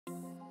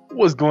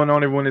What's going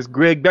on, everyone? It's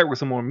Greg back with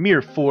some more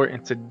MIR4,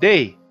 and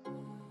today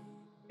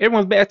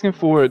everyone's been asking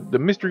for the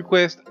mystery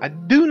quest. I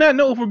do not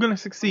know if we're going to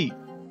succeed,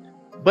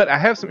 but I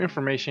have some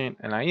information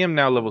and I am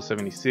now level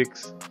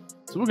 76,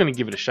 so we're going to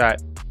give it a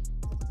shot.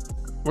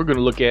 We're going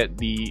to look at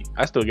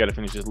I still got to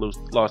finish this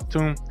lost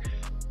tomb.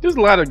 There's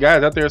a lot of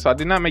guides out there, so I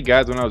did not make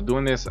guides when I was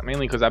doing this,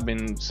 mainly because I've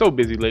been so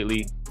busy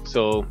lately.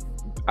 So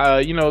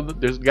you know,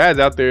 there's guides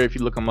out there if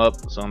you look them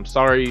up, so I'm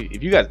sorry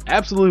if you guys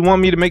absolutely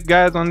want me to make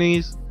guides on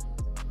these.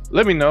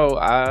 Let me know.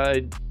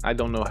 I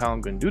don't know how I'm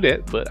gonna do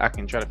that, but I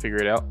can try to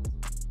figure it out.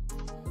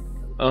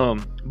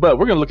 But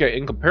we're gonna look at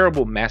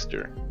Incomparable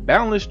Master,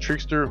 Boundless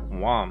Trickster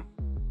Wuam.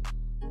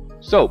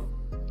 So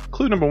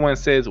clue number 1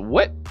 says,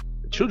 what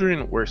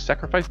children were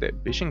sacrificed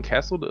at Bishan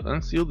Castle to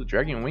unseal the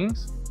dragon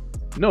wings?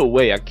 No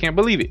way, I can't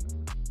believe it.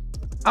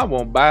 I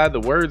won't buy the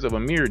words of a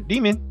mere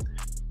demon.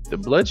 The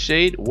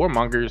Bloodshade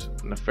Warmonger's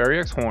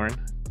nefarious horn.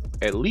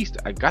 At least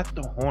I got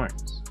the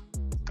horns.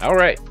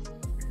 Alright,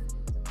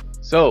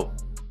 so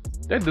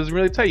that doesn't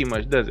really tell you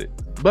much, does it?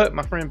 But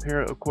my friend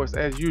Para, of course,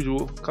 as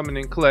usual, coming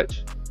in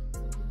clutch,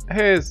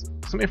 has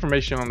some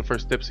information on the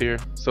first steps here.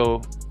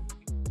 So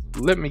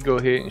let me go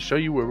ahead and show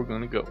you where we're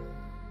going to go.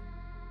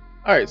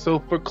 Alright, so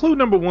for clue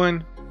number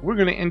 1, we're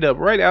going to end up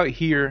right out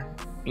here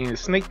in the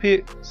snake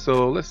pit.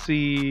 So let's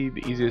see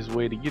the easiest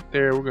way to get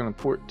there. We're going to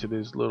port to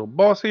this little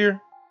boss here,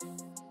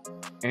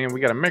 and we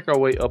got to make our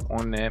way up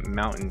on that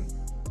mountain.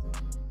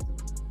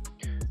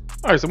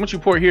 Alright, so once you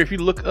port here, if you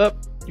look up,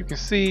 you can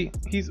see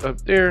he's up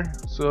there.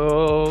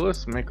 So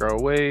let's make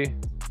our way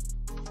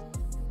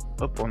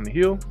up on the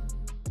hill.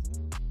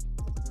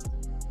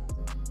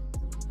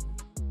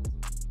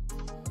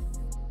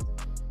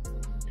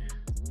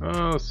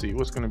 Let's see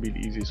what's going to be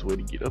the easiest way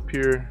to get up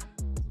here.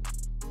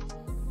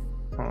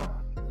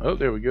 Oh,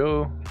 there we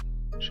go.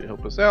 Should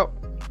help us out.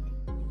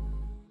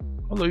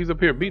 Oh look, he's up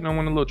here beating on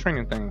one of the little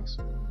training things.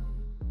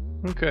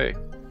 Okay,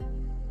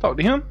 talk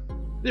to him.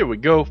 There we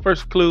go.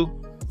 First clue,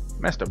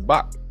 Master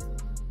Bach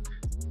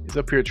is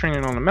up here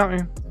training on the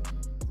mountain.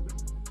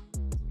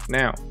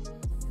 Now,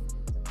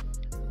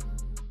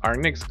 our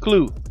next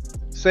clue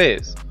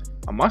says,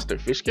 a monster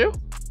fish scale?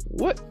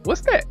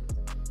 What's that?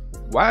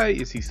 Why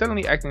is he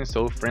suddenly acting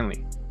so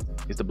friendly?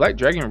 Is the black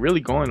dragon really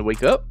going to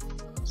wake up?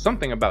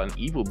 Something about an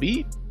evil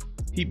bead?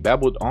 He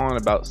babbled on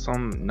about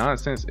some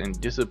nonsense and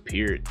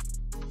disappeared.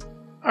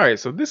 Alright,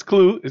 so this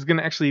clue is going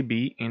to actually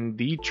be in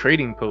the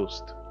trading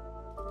post,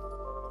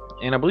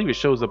 and I believe it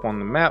shows up on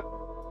the map.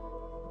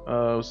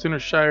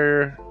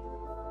 Centershire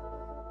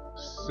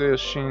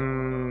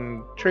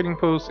Session Trading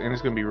Post, and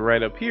it's going to be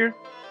right up here.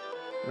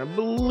 And I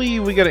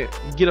believe we got to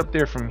get up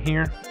there from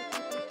here.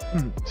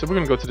 So we're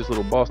going to go to this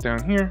little boss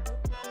down here.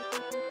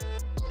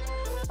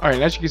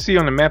 Alright, as you can see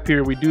on the map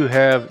here, we do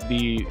have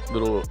the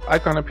little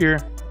icon up here.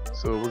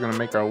 So we're going to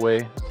make our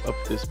way up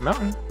this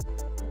mountain.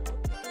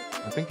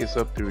 I think it's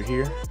up through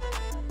here.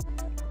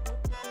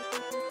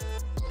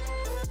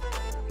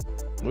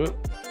 Whoop.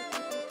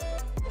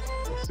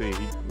 Let's see.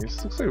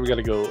 This looks like we got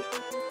to go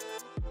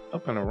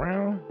up and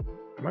around.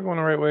 Am I going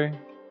the right way?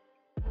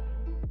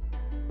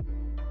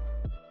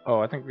 Oh,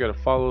 I think we got to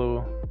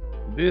follow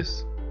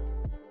this.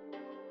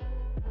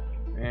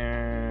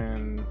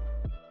 And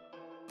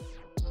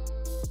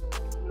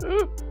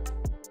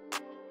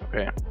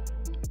okay,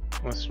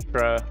 let's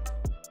try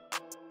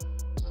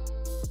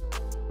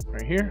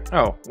right here.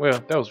 Oh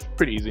well, that was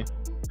pretty easy.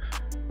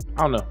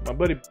 I don't know, my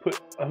buddy put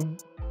a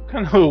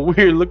kind of a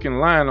weird looking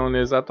line on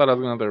this. I thought I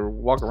was gonna have to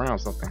walk around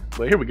something,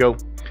 but here we go.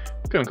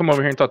 Gonna come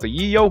over here and talk to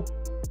Yiyo.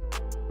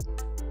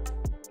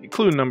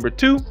 Clue number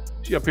 2,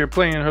 she up here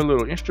playing her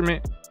little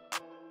instrument.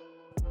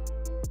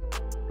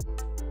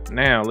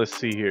 Now let's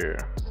see here,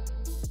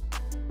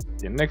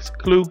 the next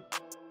clue.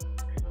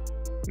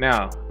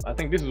 Now I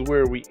think this is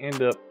where we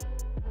end up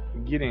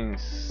getting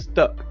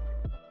stuck.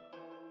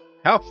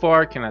 How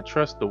far can I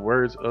trust the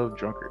words of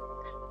Drunkard?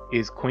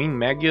 Is Queen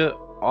Magia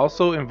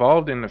also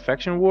involved in the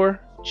faction war?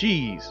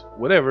 Jeez,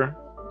 whatever.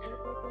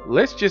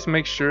 Let's just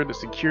make sure to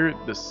secure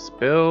the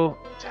spell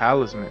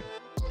talisman.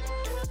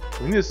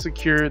 We need to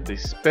secure the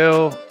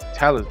spell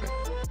talisman.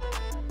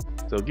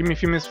 So give me a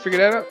few minutes to figure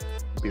that out.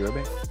 Be right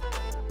back.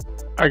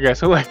 Alright guys,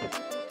 so like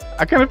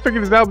I kind of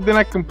figured this out, but then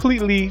I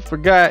completely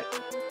forgot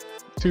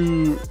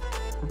to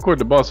record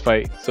the boss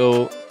fight.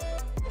 So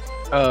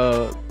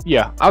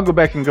yeah, I'll go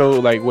back and go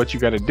like what you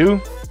got to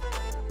do.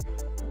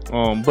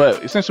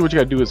 But essentially what you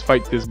got to do is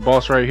fight this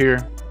boss right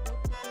here,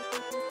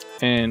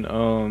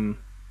 and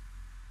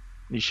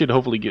you should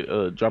hopefully get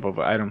a drop of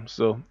an item.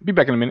 So be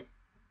back in a minute.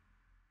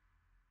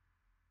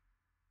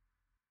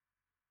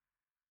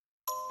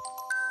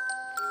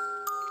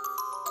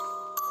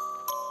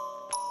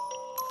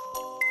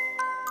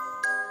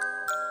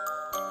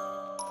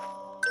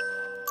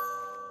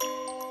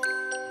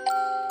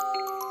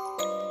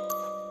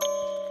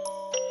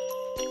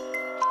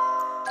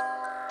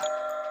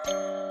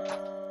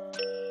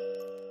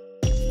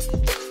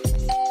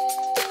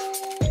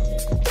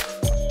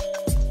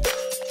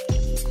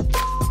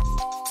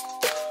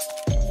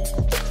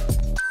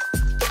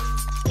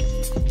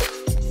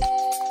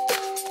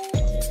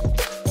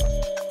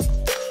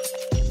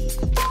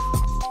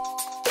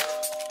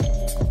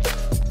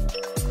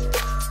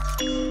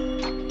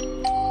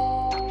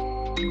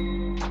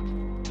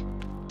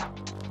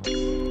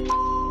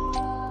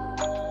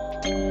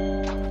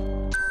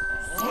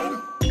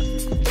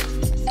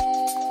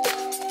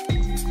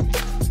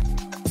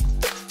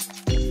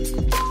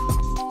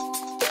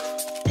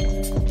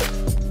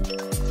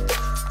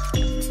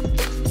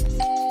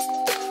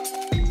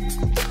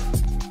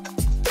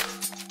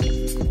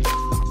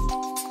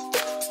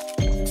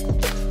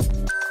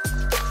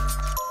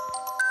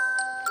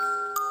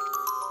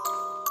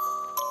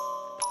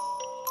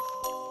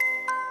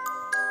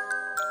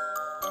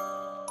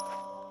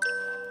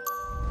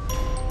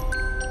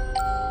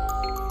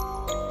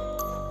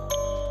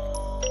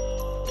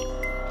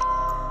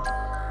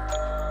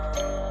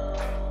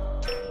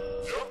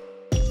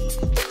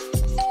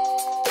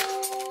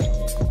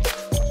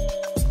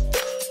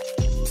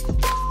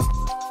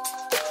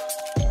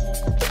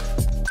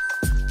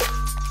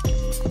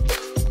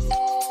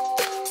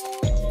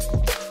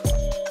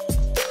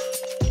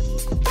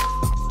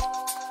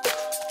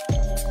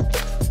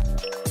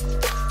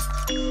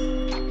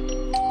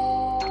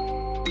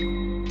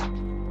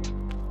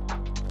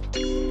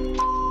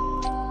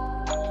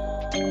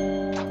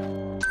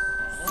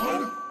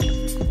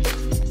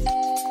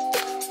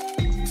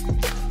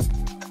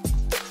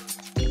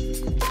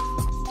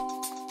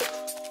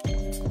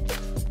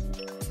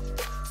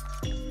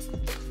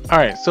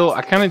 Alright, so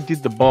I kind of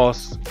did the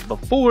boss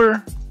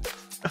before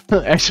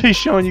actually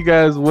showing you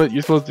guys what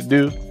you're supposed to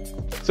do.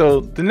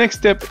 So the next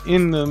step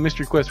in the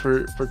mystery quest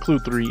for clue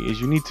 3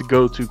 is you need to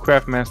go to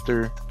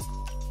Craftmaster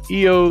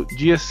EO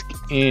Gisk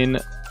in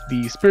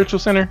the spiritual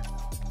center.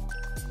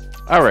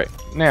 Alright,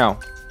 now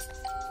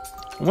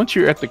once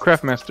you're at the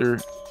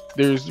Craftmaster,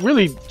 there's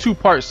really 2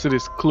 parts to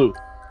this clue.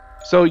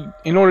 So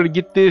in order to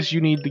get this, you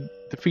need to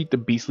defeat the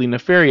beastly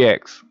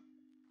Nefariax,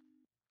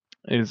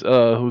 is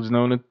who's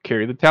known to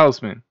carry the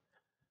talisman.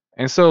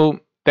 And so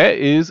that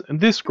is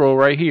this scroll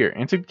right here.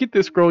 And to get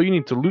this scroll, you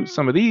need to loot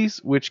some of these,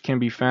 which can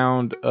be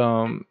found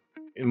in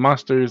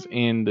monsters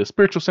in the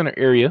spiritual center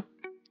area.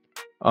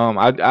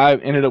 I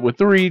ended up with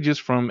 3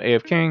 just from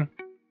AFKing.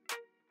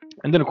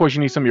 And then of course you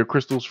need some of your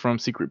crystals from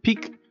Secret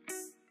Peak.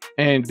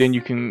 And then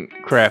you can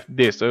craft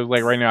this. So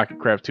like right now I can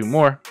craft 2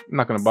 more. I'm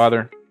not gonna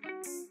bother.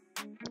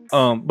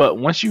 But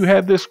once you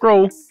have this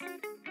scroll,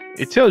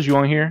 it tells you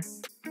on here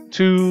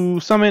to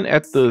summon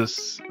at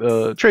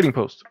the trading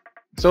post.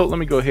 So let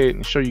me go ahead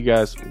and show you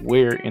guys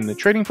where in the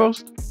trading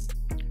post.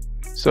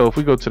 So if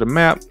we go to the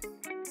map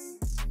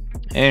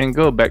and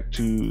go back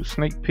to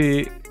Snake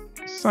Pit,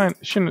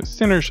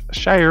 Sinner's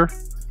Shire,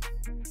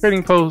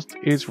 trading post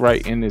is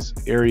right in this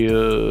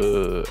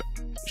area.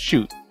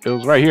 Shoot, it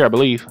was right here, I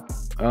believe.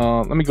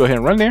 Let me go ahead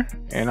and run there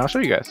and I'll show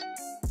you guys.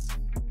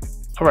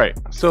 Alright,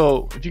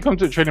 so if you come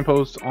to the trading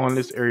post on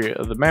this area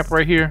of the map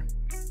right here,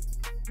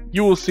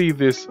 you will see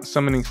this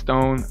summoning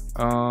stone.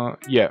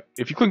 Yeah,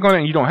 if you click on it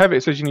and you don't have it,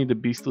 it says you need the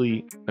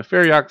beastly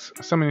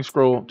Nefariax summoning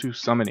scroll to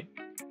summon it.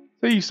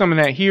 So you summon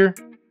that here.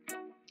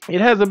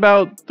 It has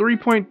about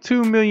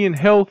 3.2 million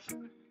health.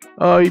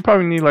 You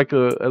probably need like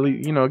at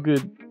least, you know, a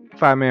good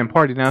 5-man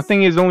party. Now the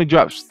thing is, it only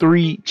drops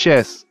 3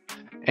 chests,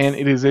 and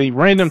it is a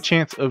random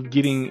chance of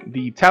getting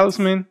the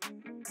talisman.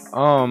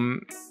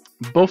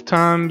 Both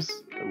times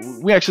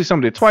we actually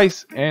summoned it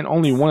twice, and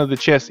only one of the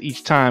chests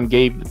each time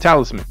gave the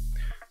talisman.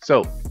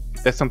 So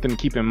that's something to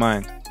keep in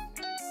mind.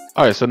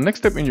 Alright, so the next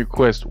step in your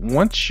quest,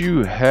 once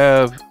you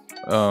have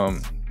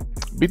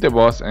beat that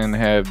boss and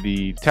have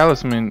the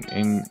talisman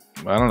in,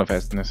 I don't know if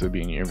that's necessarily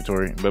be in your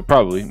inventory, but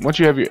probably once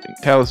you have your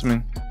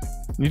talisman,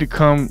 you need to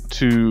come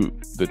to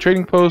the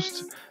trading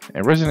post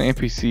and resident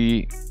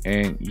NPC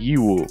and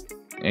Yiwu,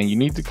 and you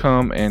need to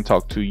come and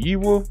talk to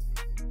Yiwu.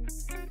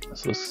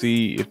 So let's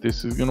see if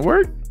this is gonna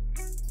work.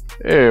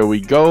 There we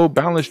go.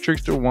 Boundless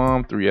Trickster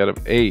Wuam, 3 out of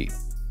 8.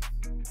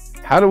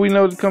 How do we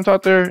know to come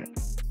talk there?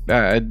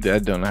 I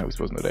don't know how we're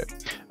supposed to know that.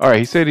 Alright,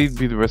 he said he'd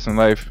be the rest of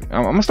life.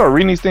 I'm gonna start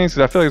reading these things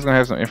because I feel like it's gonna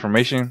have some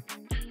information.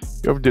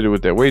 You overdid it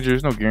with that wager.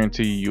 There's no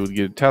guarantee you'll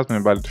get a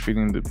talisman by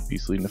defeating the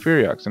beastly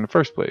Nefariax in the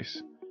first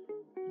place.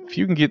 If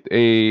you can't get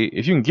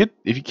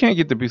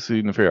the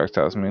beastly Nefariax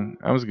talisman,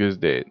 I'm as good as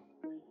dead.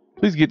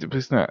 Please get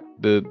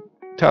the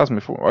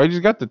talisman for. Oh, I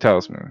just got the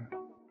talisman.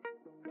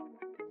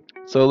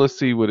 So let's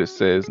see what it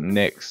says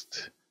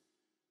next.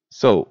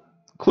 So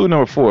clue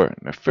number 4: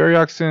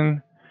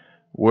 Nefariaxen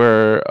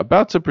were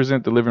about to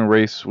present the living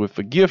race with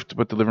a gift,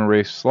 but the living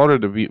race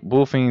slaughtered the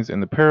bullfiends in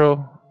the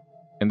peril.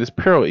 And this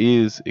peril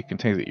it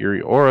contains an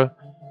eerie aura,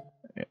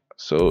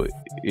 so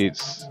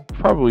it's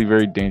probably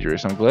very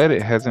dangerous. I'm glad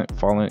it hasn't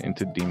fallen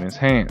into demons'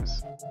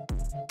 hands.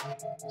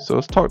 So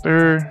let's talk to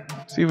her,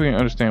 see if we can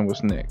understand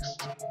what's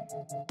next.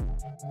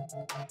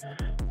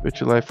 Bet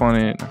your life on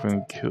it. Not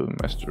gonna kill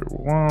Master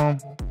Wuam.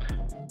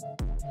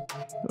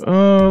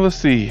 Let's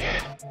see.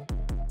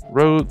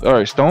 Road.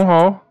 Alright, Stone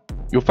Hall.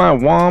 You'll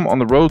find Wuam on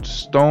the road to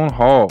Stone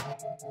Hall.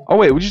 Oh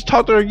wait, we just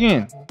talked to her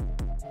again.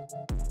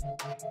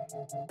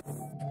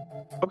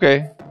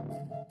 Okay.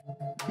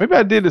 Maybe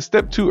I did a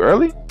step too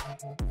early.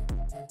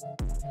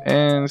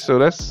 And so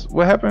that's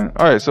what happened.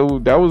 Alright, so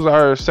that was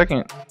our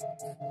second,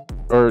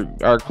 or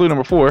our clue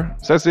number 4.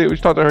 So that's it. We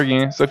just talked to her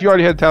again. So if you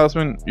already had the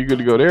talisman, you're good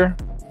to go there.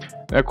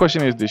 Now the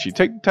question is, did she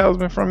take the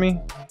talisman from me?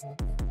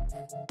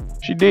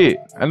 She did.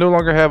 I no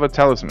longer have a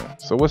talisman.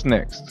 So what's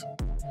next?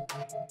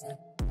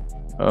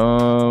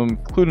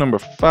 Clue number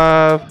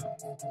 5.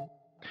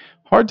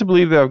 Hard to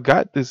believe that I've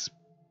got this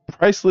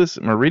priceless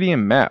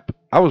Meridian map.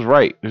 I was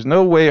right. There's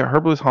no way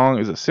Herbalist Hong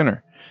is a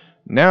sinner.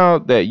 Now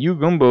that Yu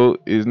Gumbo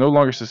is no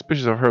longer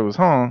suspicious of Herbalist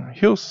Hong,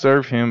 he'll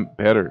serve him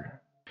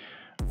better.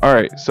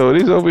 Alright, so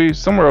it is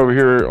somewhere over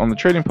here on the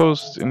trading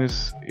post in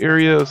this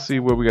area. Let's see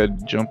where we got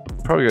to jump.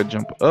 Probably got to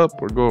jump up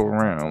or go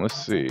around. Let's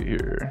see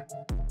here.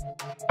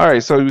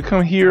 Alright, so we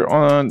come here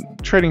on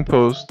trading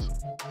post.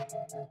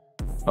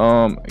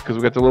 Because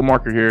we got the little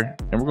marker here,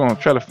 and we're going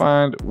to try to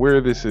find where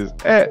this is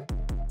at.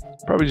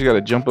 Probably just got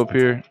to jump up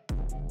here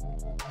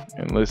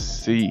and let's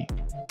see.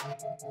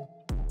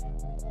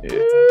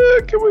 Yeah,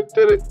 can we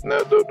do it? No.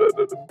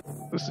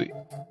 Let's see.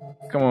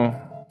 Come on.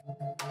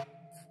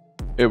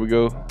 There we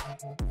go.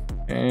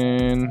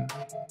 And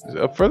is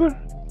it up further?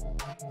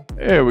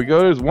 There we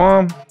go. There's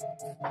Wuam.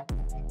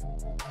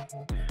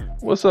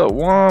 What's up,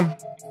 Wuam?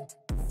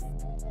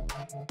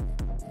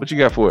 What you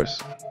got for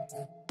us?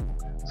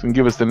 So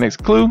give us the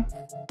next clue.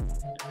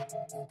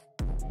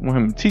 Want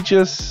him to teach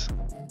us.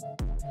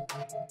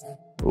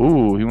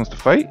 Ooh, he wants to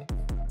fight.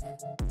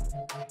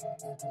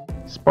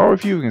 Spar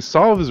with you can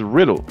solve his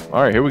riddle.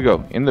 Alright, here we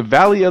go. In the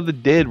Valley of the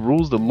Dead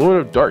rules the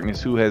Lord of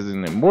Darkness, who has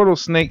an immortal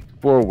snake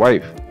for a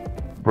wife.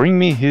 Bring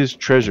me his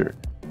treasure.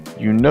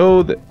 You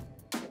know that...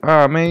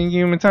 Ah, man, you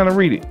gave me time to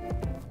read it.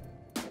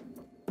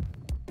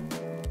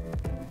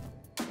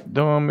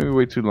 Don't make me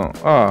wait too long.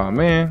 Ah,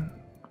 man.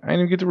 I didn't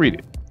even get to read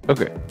it.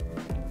 Okay.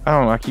 I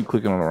don't know, I keep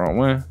clicking on the wrong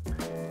one.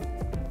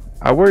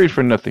 I worried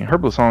for nothing.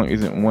 Herbalist Hong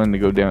isn't one to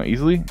go down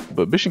easily,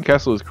 but Bishan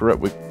Castle is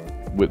corrupt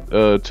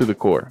to the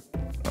core.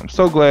 I'm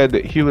so glad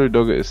that Healer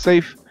Doga is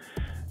safe,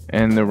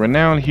 and the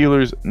renowned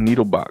healer's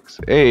needle box.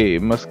 Hey,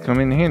 it must come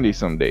in handy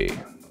someday.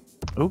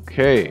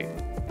 Okay.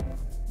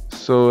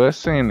 So that's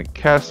saying the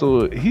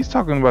castle. He's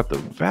talking about the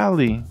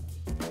valley.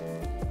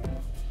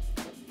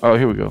 Oh,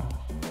 here we go.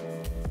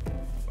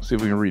 Let's see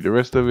if we can read the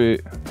rest of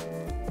it.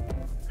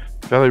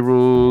 Valley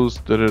rules.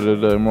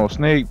 Immoral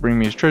snake. Bring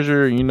me his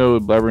treasure. You know,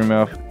 blabbering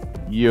mouth.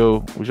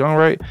 Yo, was you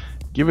alright?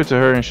 Give it to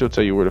her and she'll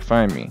tell you where to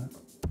find me.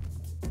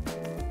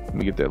 Let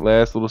me get that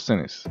last little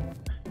sentence.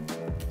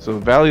 So,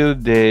 Valley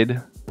of the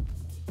Dead,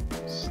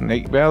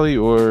 Snake Valley,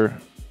 or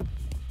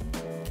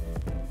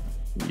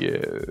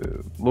yeah,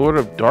 Lord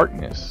of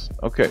Darkness.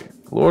 Okay,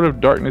 Lord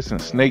of Darkness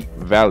and Snake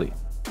Valley.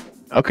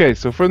 Okay,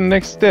 so for the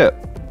next step,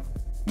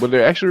 what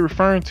they're actually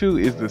referring to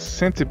is the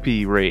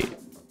Centipede raid.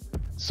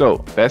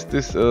 So that's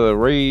this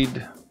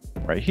raid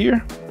right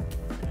here,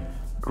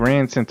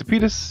 Grand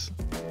Centipedus.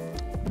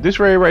 This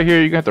raid right here,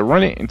 you're gonna have to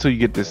run it until you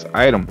get this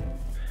item.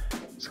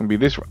 It's gonna be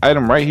this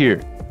item right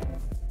here,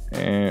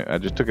 and I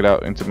just took it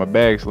out into my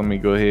bag, so let me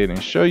go ahead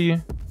and show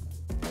you.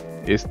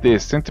 It's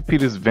this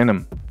Centipedus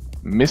Venom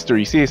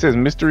Mystery. See, it says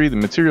mystery. The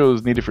material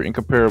is needed for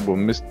Incomparable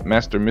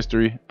Master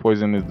Mystery.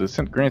 Poison is the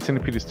Grand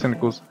Centipedus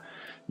tentacles.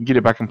 You get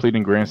it by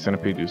completing Grand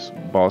Centipedus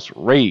boss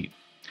raid.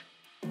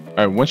 All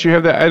right, once you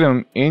have that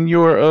item in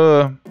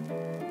your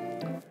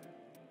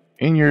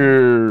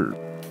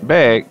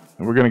bag,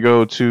 we're gonna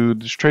go to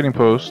this trading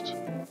post.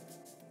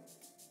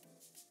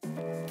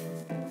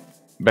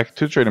 Back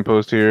to the trading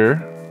post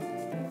here,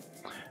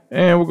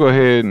 and we'll go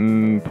ahead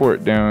and pour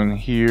it down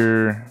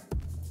here.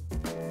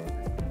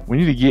 We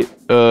need to get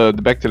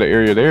back to the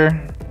area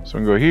there, so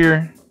we can go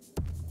here.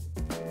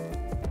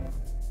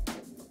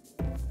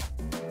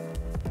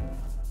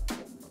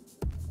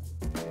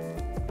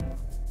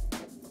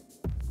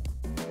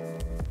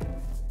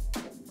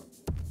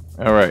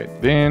 All right,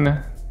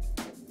 then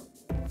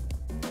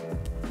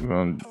we're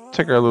gonna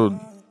take our little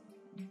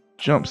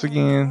jumps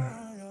again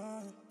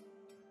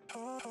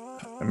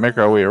and make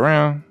our way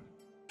around.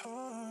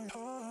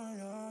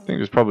 I think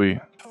there's probably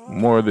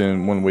more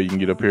than one way you can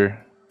get up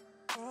here,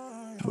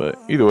 but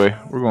either way,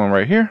 we're going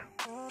right here.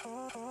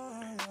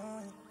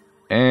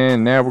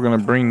 And now we're gonna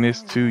bring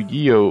this to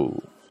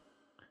Yeo.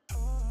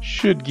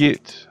 Should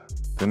get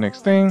the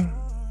next thing.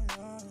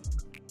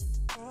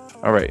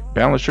 All right,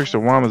 Boundless Trickster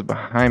Wuam is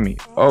behind me.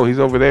 Oh, he's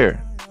over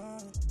there.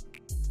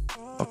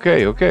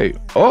 Okay, okay.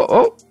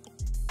 Oh,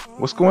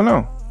 what's going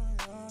on?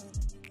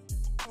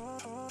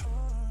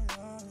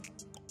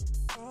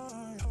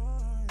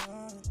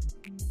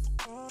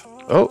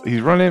 Oh,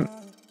 he's running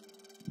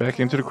back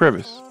into the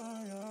crevice.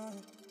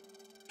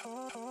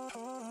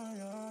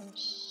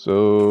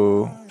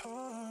 So,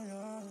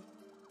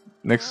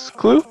 next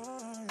clue.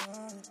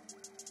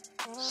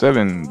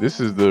 7. This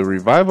is the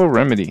revival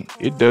remedy.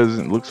 It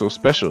doesn't look so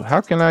special. How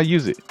can I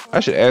use it?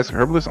 I should ask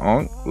Herbalist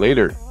on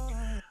later.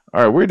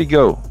 All right, where'd he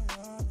go?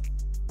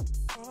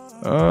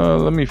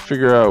 Let me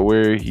figure out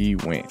where he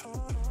went.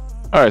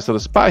 All right, so the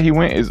spot he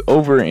went is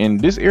over in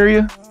this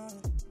area.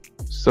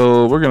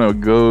 So we're gonna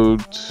go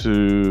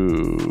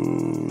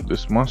to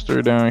this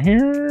monster down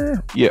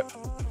here. Yep.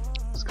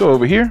 Let's go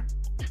over here,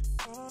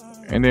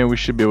 and then we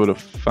should be able to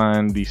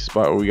find the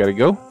spot where we gotta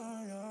go.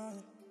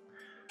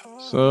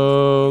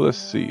 So let's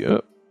see.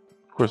 Of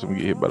course, I'm gonna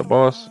get hit by the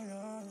boss.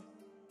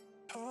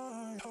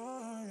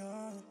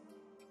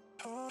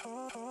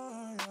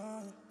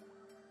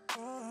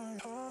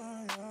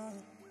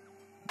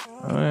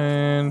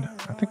 And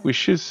I think we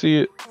should see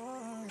it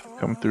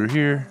come through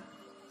here.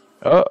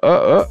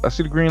 I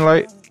see the green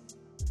light.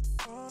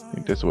 I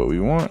think that's what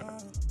we want.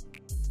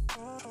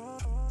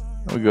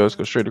 There we go. Let's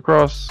go straight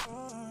across.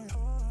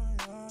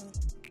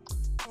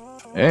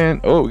 And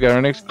oh, we got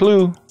our next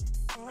clue.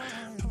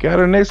 Got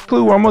our next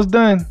clue. We're almost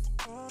done.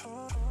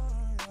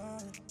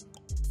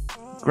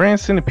 Grand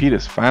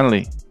Centipedus,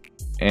 finally.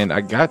 And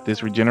I got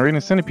this regenerating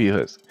centipede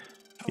husk.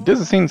 It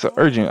doesn't seem so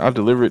urgent. I'll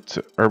deliver it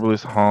to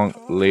Herbalist Hong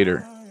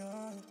later.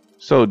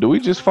 So, do we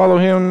just follow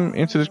him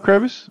into this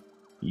crevice?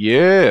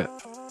 Yeah.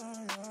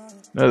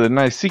 Another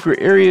nice secret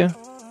area.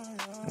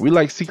 We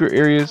like secret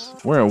areas.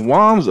 We're in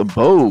Wuam's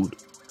abode.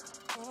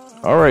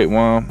 Alright,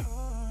 Wuam.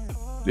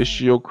 This is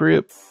your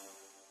crib.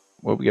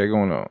 What we got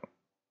going on?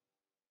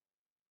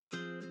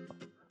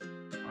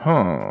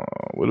 Huh.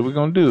 What are we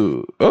gonna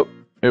do? Oh,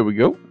 there we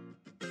go.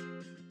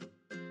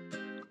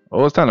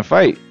 Oh, it's time to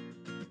fight.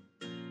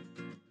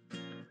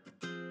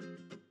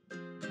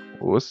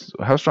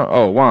 How strong?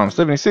 Oh, wow, I'm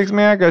 76,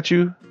 man. I got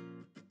you.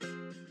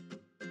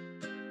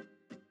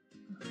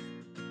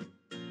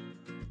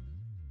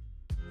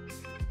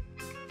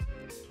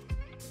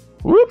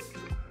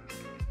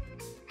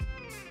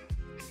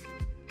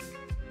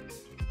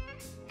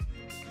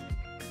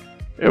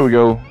 There we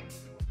go.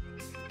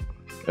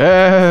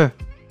 Ah,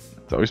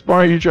 so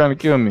Respawn, you trying to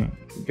kill me.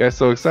 You got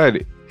so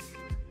excited.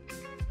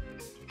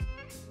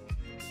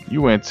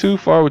 You went too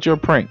far with your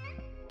prank.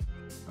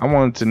 I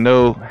wanted to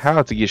know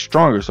how to get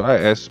stronger, so I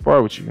asked to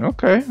spar with you.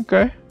 Okay,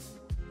 okay.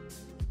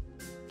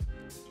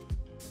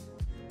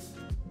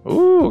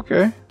 Ooh,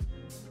 okay.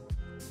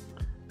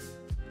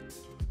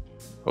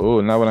 Oh,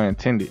 not what I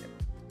intended.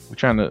 We're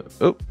trying to.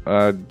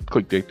 Oh,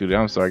 clicked through that.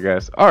 I'm sorry,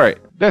 guys. All right,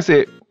 that's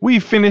it. We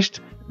finished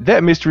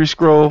that mystery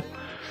scroll.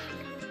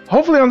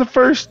 Hopefully, I'm the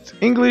first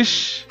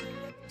English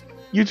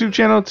YouTube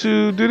channel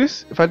to do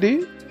this. If I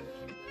did,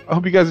 I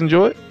hope you guys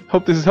enjoyed.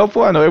 Hope this is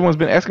helpful. I know everyone's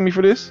been asking me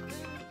for this.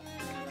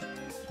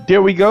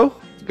 There we go.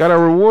 Got our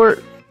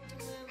reward.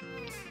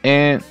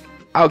 And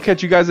I'll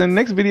catch you guys in the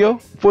next video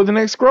for the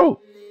next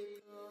scroll.